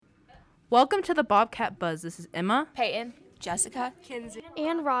Welcome to the Bobcat Buzz. This is Emma, Peyton, Jessica, Kinsey,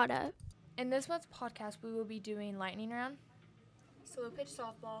 and Rada. In this month's podcast, we will be doing lightning round, slow pitch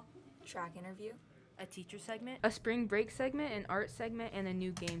softball, track interview, a teacher segment, a spring break segment, an art segment, and a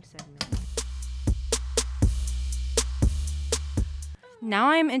new game segment. Now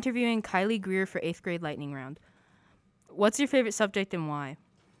I am interviewing Kylie Greer for 8th grade lightning round. What's your favorite subject and why?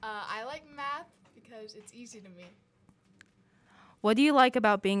 I like math because it's easy to me. What do you like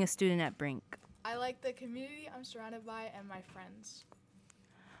about being a student at Brink? I like the community I'm surrounded by and my friends.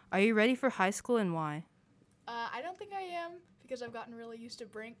 Are you ready for high school and why? I don't think I am because I've gotten really used to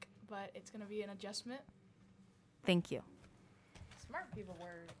Brink, but it's going to be an adjustment. Thank you. smart people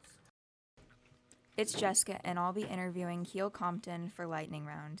words. It's Jessica, and I'll be interviewing Keel Compton for lightning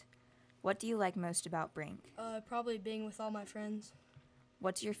round. What do you like most about Brink? Probably being with all my friends.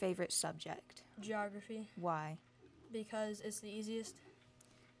 What's your favorite subject? Geography, Why? because it's the easiest.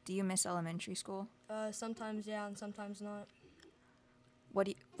 Do you miss elementary school? Sometimes yeah, and sometimes not.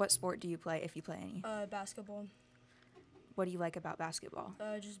 What sport do you play, if you play any? Basketball. What do you like about basketball?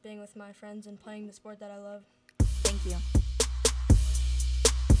 Just being with my friends and playing the sport that I love. Thank you.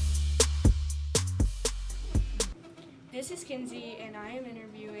 This is Kinsey, and I am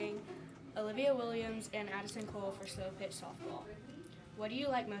interviewing Olivia Williams and Addison Cole for slow pitch softball. What do you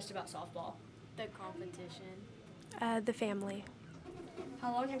like most about softball? The competition. The family.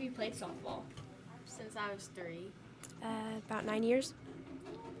 How long have you played softball? Since I was 3. About 9 years.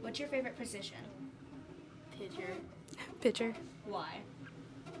 What's your favorite position? Pitcher. Pitcher. Why?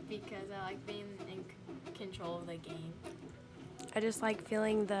 Because I like being in control of the game. I just like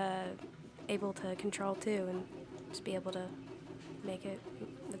feeling able to control too and just be able to make it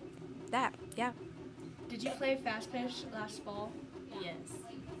that. Yeah. Did you play fast pitch last fall? Yes.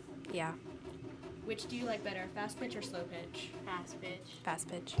 Yeah. Which do you like better, fast pitch or slow pitch? Fast pitch. Fast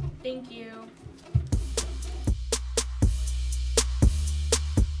pitch. Thank you.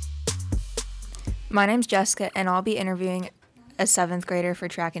 My name's Jessica, and I'll be interviewing a 7th grader for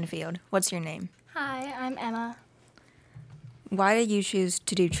track and field. What's your name? Hi, I'm Emma. Why did you choose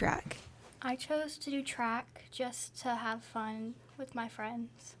to do track? I chose to do track just to have fun with my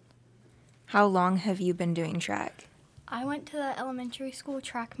friends. How long have you been doing track? I went to the elementary school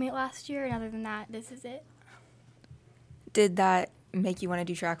track meet last year, and other than that, this is it. Did that make you want to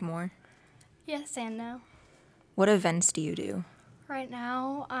do track more? Yes and no. What events do you do? Right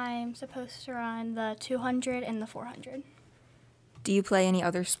now, I'm supposed to run the 200 and the 400. Do you play any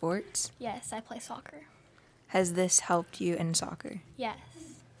other sports? Yes, I play soccer. Has this helped you in soccer? Yes.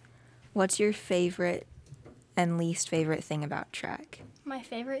 What's your favorite and least favorite thing about track? My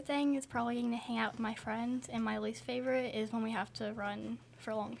favorite thing is probably getting to hang out with my friends, and my least favorite is when we have to run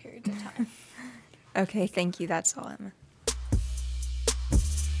for long periods of time. Okay, thank you. That's all, Emma.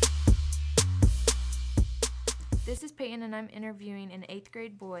 This is Peyton, and I'm interviewing an 8th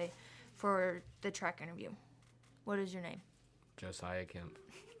grade boy for the track interview. What is your name? Josiah Kemp.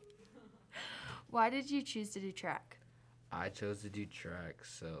 Why did you choose to do track? I chose to do track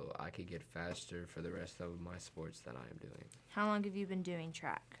so I could get faster for the rest of my sports that I am doing. How long have you been doing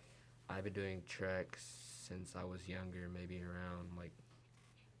track? I've been doing track since I was younger, maybe around like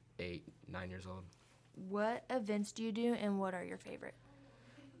 8, 9 years old. What events do you do, and what are your favorite?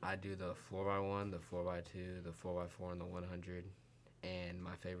 I do the 4x1, the 4x2, the 4x4, and the 100, and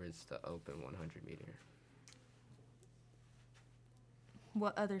my favorite is the open 100 meter.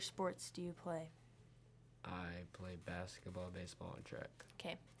 What other sports do you play? I play basketball, baseball, and track.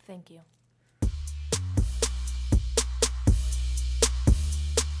 Okay, thank you.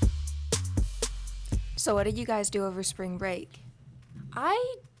 So what did you guys do over spring break?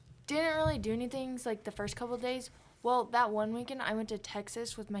 I didn't really do anything like the first couple of days. Well, that one weekend I went to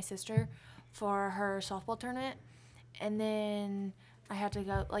Texas with my sister for her softball tournament, and then I had to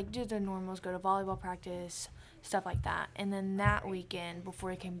go do the normals, go to volleyball practice, stuff like that. And then that weekend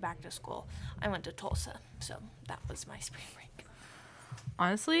before I came back to school, I went to Tulsa. So that was my spring break.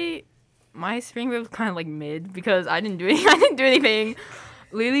 Honestly, my spring break was kind of like mid because I didn't do anything.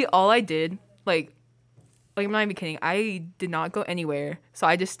 Literally, all I did, I'm not even kidding, I did not go anywhere. So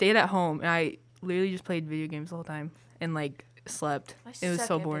I just stayed at home and I literally just played video games the whole time and slept. It was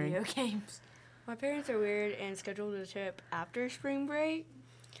so boring. Video games. My parents are weird and scheduled a trip after spring break,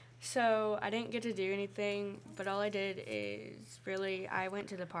 so I didn't get to do anything, but all I did is I went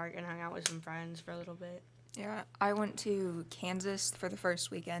to the park and hung out with some friends for a little bit. Yeah, I went to Kansas for the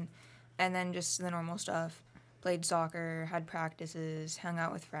first weekend, and then just the normal stuff. Played soccer, had practices, hung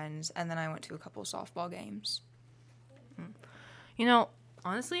out with friends, and then I went to a couple softball games. You know,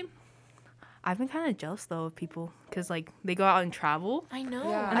 honestly, I've been kind of jealous though of people because like they go out and travel. I know.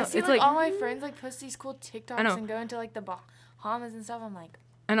 Yeah. I know, I see it's like like- all my friends like post these cool TikToks know. and go into like the Bahamas and stuff. I'm like,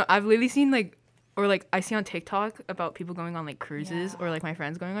 I know I've literally seen like, or like I see on TikTok about people going on like cruises or like my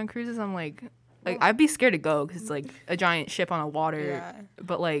friends going on cruises. I'm like I'd be scared to go because it's like a giant ship on a water. Yeah.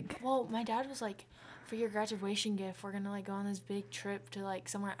 But like, well, my dad was like, for your graduation gift, we're gonna like go on this big trip to like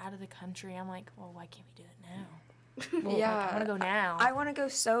somewhere out of the country. I'm like, well, why can't we do it now? Well, Yeah. like, I want to go now. I want to go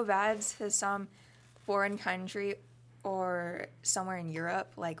so bad to some foreign country or somewhere in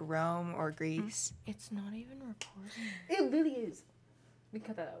Europe, like Rome or Greece. It's not even recording. it really is. We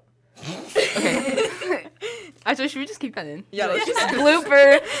cut that out. Okay. Actually, should we just keep that in? Yeah, let's just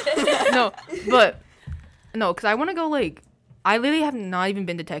Blooper. No, because I want to go like. I literally have not even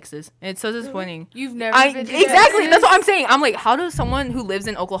been to Texas, and it's so disappointing. You've never been to Exactly. Texas? That's what I'm saying. I'm like, how does someone who lives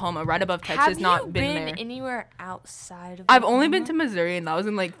in Oklahoma, right above Texas, Have not you been been there? anywhere outside of I've only been Oklahoma? to Missouri, and that was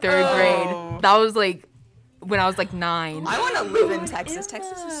in like 3rd Oh. grade. That was like when I was like 9. I want to live in Texas.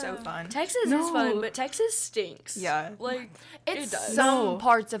 Texas is so fun. Texas is No. fun, but Texas stinks. Yeah. Like, It's it does. some No.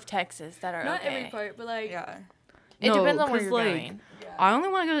 parts of Texas that are not okay. every part, but like, Yeah. It No, depends on where 'cause, you're like, going. I only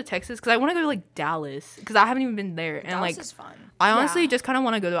want to go to Texas because I want to go to like Dallas because I haven't even been there, and Dallas like is fun. I honestly Yeah. just kind of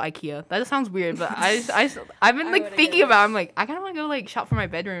want to go to IKEA. That just sounds weird, but I've been I like wanna thinking go. about. I'm like I kind of want to go like shop for my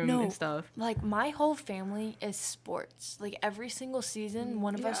bedroom No. and stuff. Like my whole family is sports. Like every single season,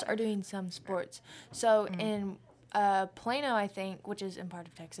 one of us are doing some sports. So in Plano, I think, which is in part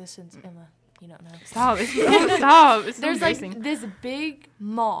of Texas, since Emma, you don't know. Stop! Stop! It's so There's like embarrassing. this big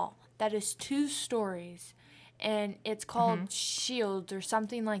mall that is 2 stories, and it's called Shields or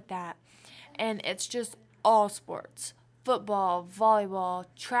something like that, and it's just all sports: football, volleyball,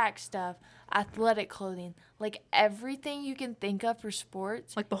 track stuff, athletic clothing, like everything you can think of for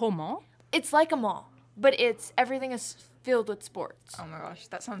sports. Like the whole mall. It's like a mall, but everything is filled with sports. Oh my gosh,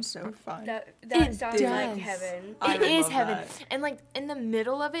 that sounds so fun. that It sounds does. like heaven. I It would is love heaven. that. And like in the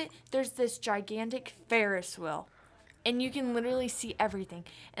middle of it, there's this gigantic Ferris wheel. And you can literally see everything.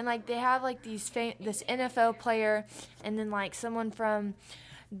 And like they have like this NFL player and then like someone from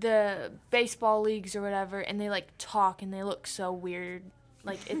the baseball leagues or whatever, and they like talk and they look so weird.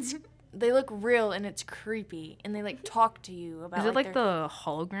 Like it's they look real and it's creepy, and they like talk to you about Is it like their- the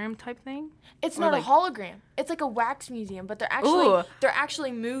hologram type thing? It's or, not like- a hologram. It's like a wax museum, but they're Ooh.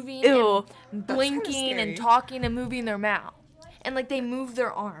 actually moving Ew. and blinking scary. and talking and moving their mouth. And like they move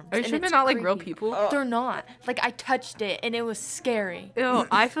their arms. Are you and sure they're it's not like real creepy. people? They're not. Like I touched it and it was scary. Ew,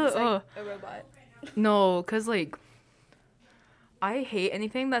 I feel. A robot. No, cause like, I hate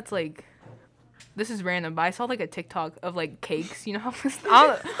anything that's like. This is random, but I saw like a TikTok of like cakes. You know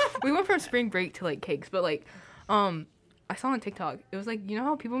how we went from spring break to like cakes, but like, I saw on TikTok it was like, you know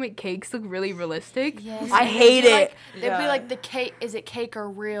how people make cakes look really realistic. Yes. I and they hate do, it. Like, they'd be Yeah. like the cake. Is it cake or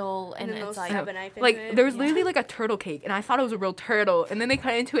real? And then it's they'll like stab a knife into Like it. there was literally like a turtle cake, and I thought it was a real turtle, and then they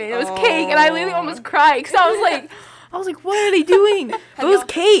cut into it, and it was cake, and I literally almost cried because I was like, what are they doing? It was y'all-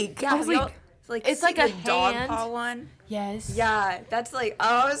 cake. Yeah, I was like, It's see like a the dog hand. paw one. yes. Yeah, that's like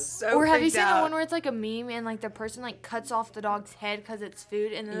I was so. Or have you freaked seen out. the one where it's like a meme and like the person like cuts off the dog's head because it's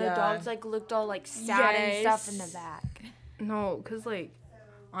food, and then the Yeah. dog's like looked all like sad and stuff in the Yes. back. no, cause like,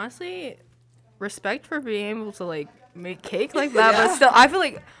 honestly, respect for being able to like make cake like that, but still, I feel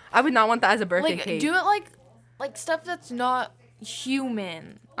like I would not want that as a birthday Like cake. do it like stuff that's not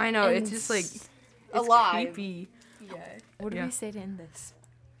human. I know, it's and just like s- it's alive. creepy. Yeah. What do Yeah. we say to end this?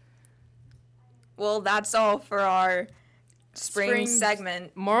 Well, that's all for our spring Spring-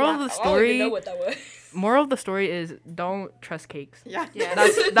 segment. Moral of the I don't even story. know what that was. Moral of the story is don't trust cakes. Yeah.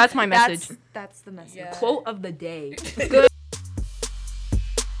 That's my message. That's the message. Yeah. Quote of the day.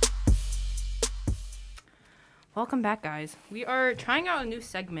 Welcome back, guys. We are trying out a new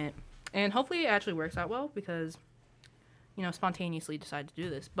segment, and hopefully it actually works out well because, you know, spontaneously decided to do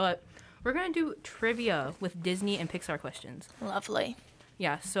this. But we're gonna do trivia with Disney and Pixar questions. Lovely.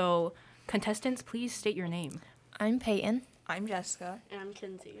 Yeah. So, contestants, please state your name, I'm Peyton. I'm Jessica. And I'm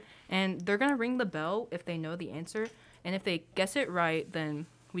Kinsey. and they're gonna ring the bell if they know the answer, and if they guess it right, then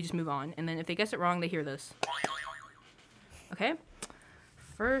we just move on, and then if they guess it wrong, they hear this. Okay.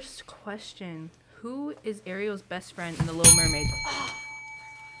 First question. Who is Ariel's best friend in The Little Mermaid?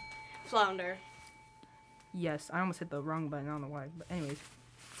 Flounder. Yes, I almost hit the wrong button. I don't know why. But anyways.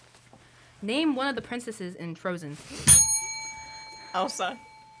 Name one of the princesses in Frozen. Elsa.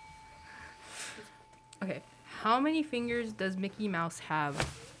 Okay. How many fingers does Mickey Mouse have?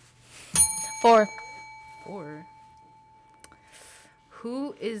 4. 4.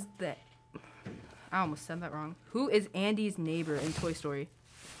 Who is the... I almost said that wrong. Who is Andy's neighbor in Toy Story?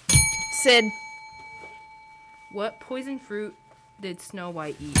 Sid. What poison fruit did Snow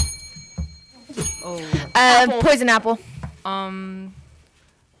White eat? Oh. Poison apple.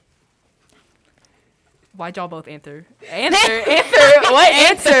 Why'd y'all both answer? Answer. What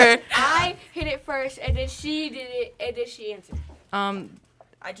answer? I hit it first, and then she did it, and then she answered.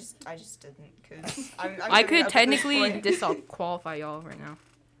 I just didn't because I could technically disqualify y'all right now.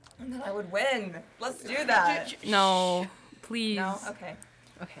 And then I would win. Let's do that. No, please. No? Okay.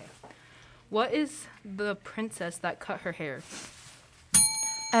 Okay. What is the princess that cut her hair?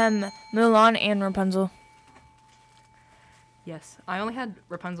 Mulan and Rapunzel. Yes, I only had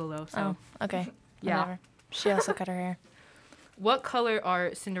Rapunzel though. So Oh, okay. Yeah. Whatever. She also cut her hair. what color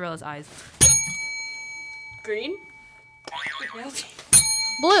are Cinderella's eyes? Green?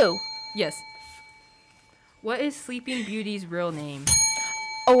 Blue. Yes. What is Sleeping Beauty's real name?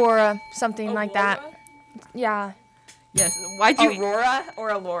 Or something like that. Yeah. Yes. Why'd you? Aurora or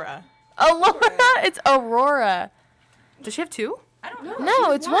Alora? Aurora. It's Aurora. Does she have two? I don't know.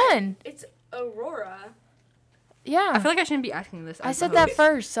 No, it's one. It's Aurora. Yeah. I feel like I shouldn't be asking this. I as said the that host.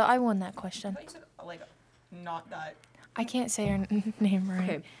 first, so I won that question. I thought you said like not that. I can't say her name right.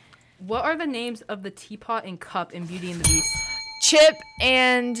 Okay. What are the names of the teapot and cup in Beauty and the Beast? Chip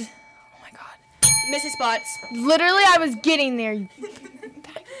and oh my god. Mrs. Spots. Literally, I was getting there.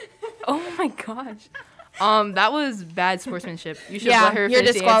 Oh my gosh. That was bad sportsmanship. You should Yeah, let her you're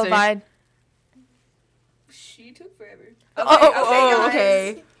finish the answer. disqualified. She took forever.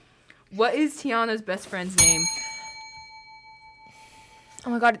 Okay. What is Tiana's best friend's name? Oh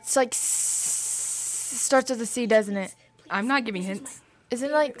my god, it's like starts with a C, doesn't it? I'm not giving hints. Isn't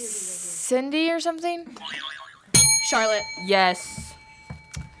it like Cindy or something? Charlotte. Yes.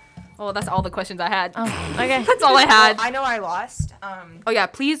 Oh, that's all the questions I had. Oh, okay. That's all I had. I know I lost. Oh yeah,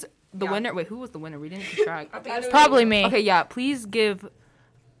 please. The Yeah. winner. Wait, who was the winner? We didn't keep track. Probably me. Okay, yeah. Please give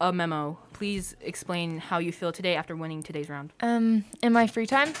a memo. Please explain how you feel today after winning today's round. In my free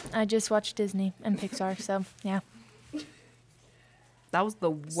time, I just watch Disney and Pixar, so yeah. That was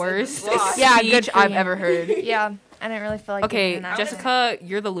the worst lost. Yeah, speech good for I've you. ever heard. Yeah, I didn't really feel like Okay, doing that. Jessica,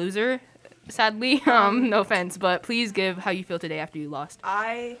 you're the loser. Sadly, no offense, but please give how you feel today after you lost.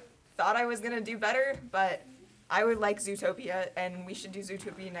 I thought I was gonna do better, but I would like Zootopia, and we should do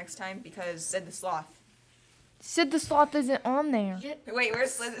Zootopia next time because Sid the Sloth. Sid the Sloth isn't on there. Wait,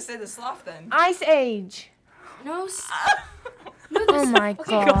 where's Sid the Sloth then? Ice Age. No, Oh my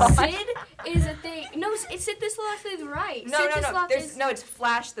god. Sid is a thing. No, it's Sid the Sloth is right. No, Sid no, the no. Sloth There's is no. It's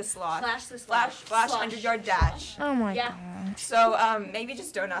Flash the Sloth. Flash the Sloth. Flash Slosh. 100-yard dash. Oh my Yeah. god. So maybe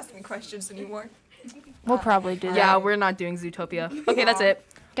just don't ask me questions anymore. We'll probably do that. Yeah, we're not doing Zootopia. Okay, that's it.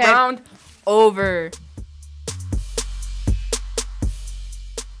 'Kay. Round over.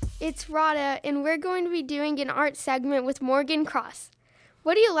 It's Rada, and we're going to be doing an art segment with Morgan Cross.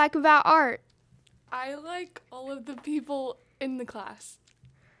 What do you like about art? I like all of the people in the class.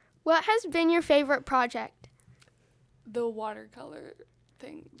 What has been your favorite project? The watercolor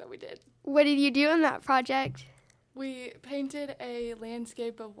thing that we did. What did you do in that project? We painted a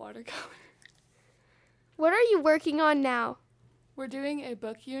landscape of watercolor. What are you working on now? We're doing a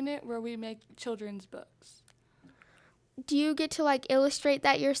book unit where we make children's books. Do you get to illustrate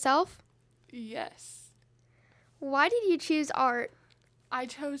that yourself? Yes. Why did you choose art? I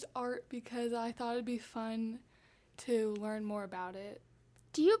chose art because I thought it'd be fun to learn more about it.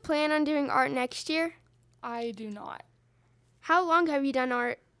 Do you plan on doing art next year? I do not. How long have you done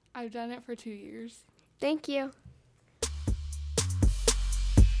art? I've done it for 2 years. Thank you.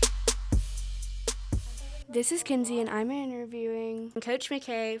 This is Kinsey, and I'm interviewing Coach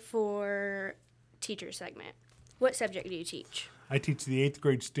McKay for teacher segment. What subject do you teach? I teach the 8th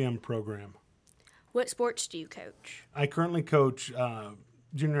grade STEM program. What sports do you coach? I currently coach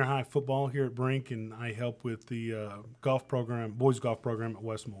junior high football here at Brink, and I help with the golf program, boys golf program at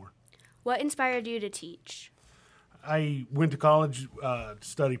Westmore. What inspired you to teach? I went to college to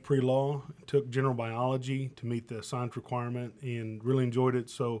study pre-law, took general biology to meet the science requirement, and really enjoyed it.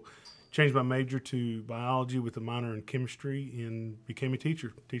 So changed my major to biology with a minor in chemistry and became a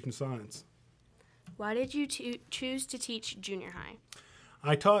teacher, teaching science. Why did you choose to teach junior high?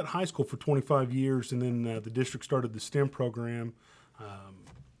 I taught high school for 25 years, and then the district started the STEM program.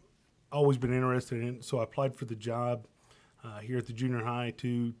 Always been interested in it, so I applied for the job here at the junior high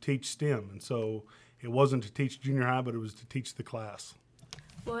to teach STEM. And so it wasn't to teach junior high, but it was to teach the class.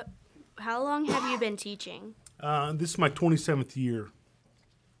 How long have you been teaching? This is my 27th year.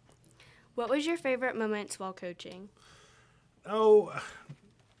 What was your favorite moments while coaching? Oh,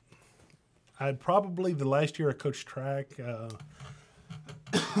 I'd probably the last year I coached track.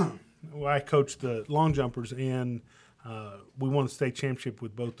 I coached the long jumpers, and we won a state championship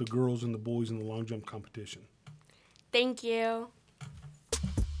with both the girls and the boys in the long jump competition. Thank you.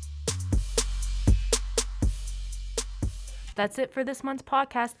 That's it for this month's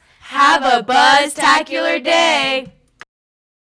podcast. Have a buzz-tacular day.